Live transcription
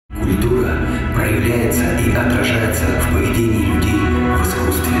Культура проявляется и отражается в поведении людей, в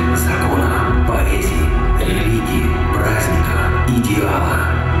искусстве, законах, поэзии, религии, праздниках, идеалах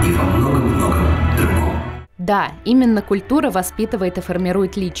и во многом-многом другом. Да, именно культура воспитывает и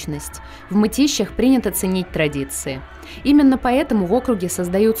формирует личность. В Мытищах принято ценить традиции. Именно поэтому в округе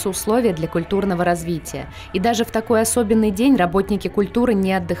создаются условия для культурного развития. И даже в такой особенный день работники культуры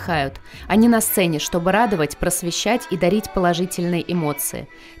не отдыхают. Они на сцене, чтобы радовать, просвещать и дарить положительные эмоции.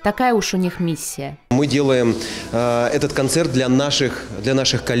 Такая уж у них миссия. Мы делаем этот концерт для наших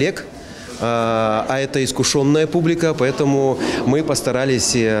коллег. А это искушенная публика, поэтому мы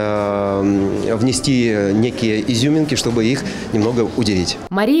постарались внести некие изюминки, чтобы их немного удивить.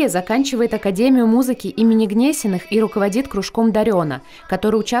 Мария заканчивает Академию музыки имени Гнесиных и руководит кружком «Дарена»,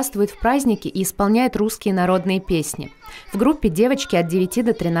 который участвует в празднике и исполняет русские народные песни. В группе девочки от 9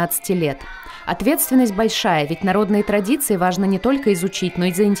 до 13 лет. Ответственность большая, ведь народные традиции важно не только изучить, но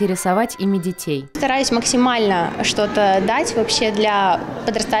и заинтересовать ими детей. Стараюсь максимально что-то дать вообще для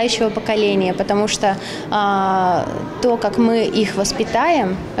подрастающего поколения, потому что то, как мы их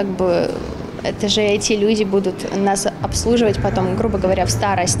воспитаем, это же эти люди будут нас обслуживать потом, грубо говоря, в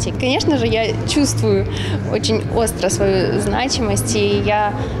старости. Конечно же, я чувствую очень остро свою значимость, и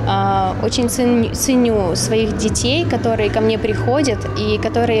я очень ценю своих детей, которые ко мне приходят и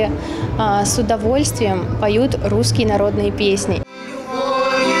которые с удовольствием поют русские народные песни.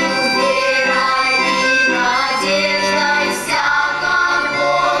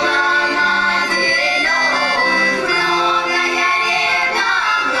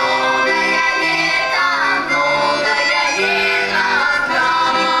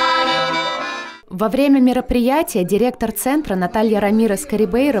 Во время мероприятия директор Центра Наталья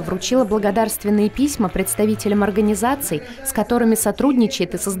Рамирес-Карибейра вручила благодарственные письма представителям организаций, с которыми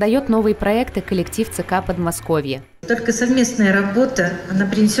сотрудничает и создает новые проекты коллектив ЦК Подмосковье. Только совместная работа, она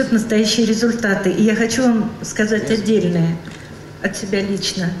принесет настоящие результаты. И я хочу вам сказать отдельное от себя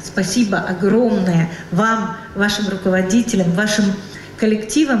лично. Спасибо огромное вам, вашим руководителям, вашим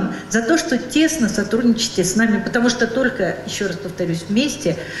коллективам за то, что тесно сотрудничаете с нами, потому что только, еще раз повторюсь,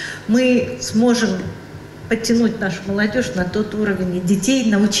 вместе мы сможем подтянуть нашу молодежь на тот уровень, и детей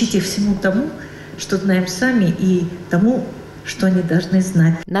научить их всему тому, что знаем сами, и тому, что они должны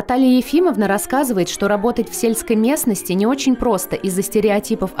знать. Наталья Ефимовна рассказывает, что работать в сельской местности не очень просто из-за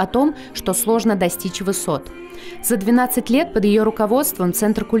стереотипов о том, что сложно достичь высот. За 12 лет под ее руководством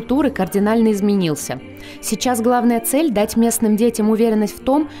Центр культуры кардинально изменился. Сейчас главная цель – дать местным детям уверенность в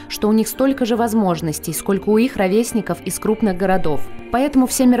том, что у них столько же возможностей, сколько у их ровесников из крупных городов. Поэтому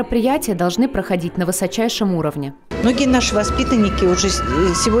все мероприятия должны проходить на высочайшем уровне. Многие наши воспитанники уже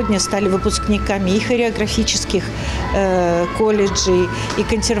сегодня стали выпускниками и хореографических колледжей, и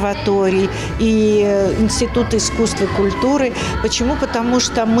консерваторий, и института искусства и культуры. Почему? Потому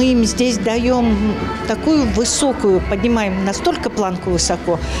что мы им здесь даем такую высокую, поднимаем настолько планку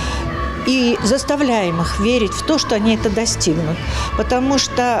высоко, и заставляем их верить в то, что они это достигнут. Потому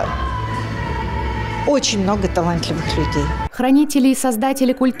что очень много талантливых людей. Хранители и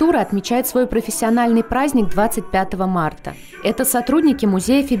создатели культуры отмечают свой профессиональный праздник 25 марта. Это сотрудники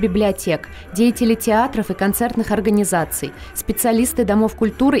музеев и библиотек, деятели театров и концертных организаций, специалисты домов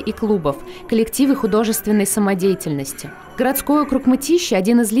культуры и клубов, коллективы художественной самодеятельности. Городской округ Мытищи –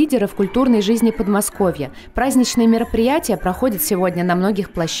 один из лидеров культурной жизни Подмосковья. Праздничные мероприятия проходят сегодня на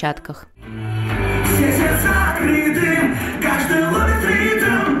многих площадках. Все сердца открыты, каждый ловит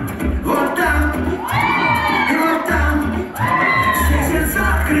ритм. Вот там, и вот там. Все сердца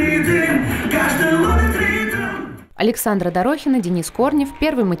открыты, каждый ловит ритм. Александра Дорохина, Денис Корнев,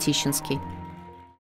 Первый Мытищинский.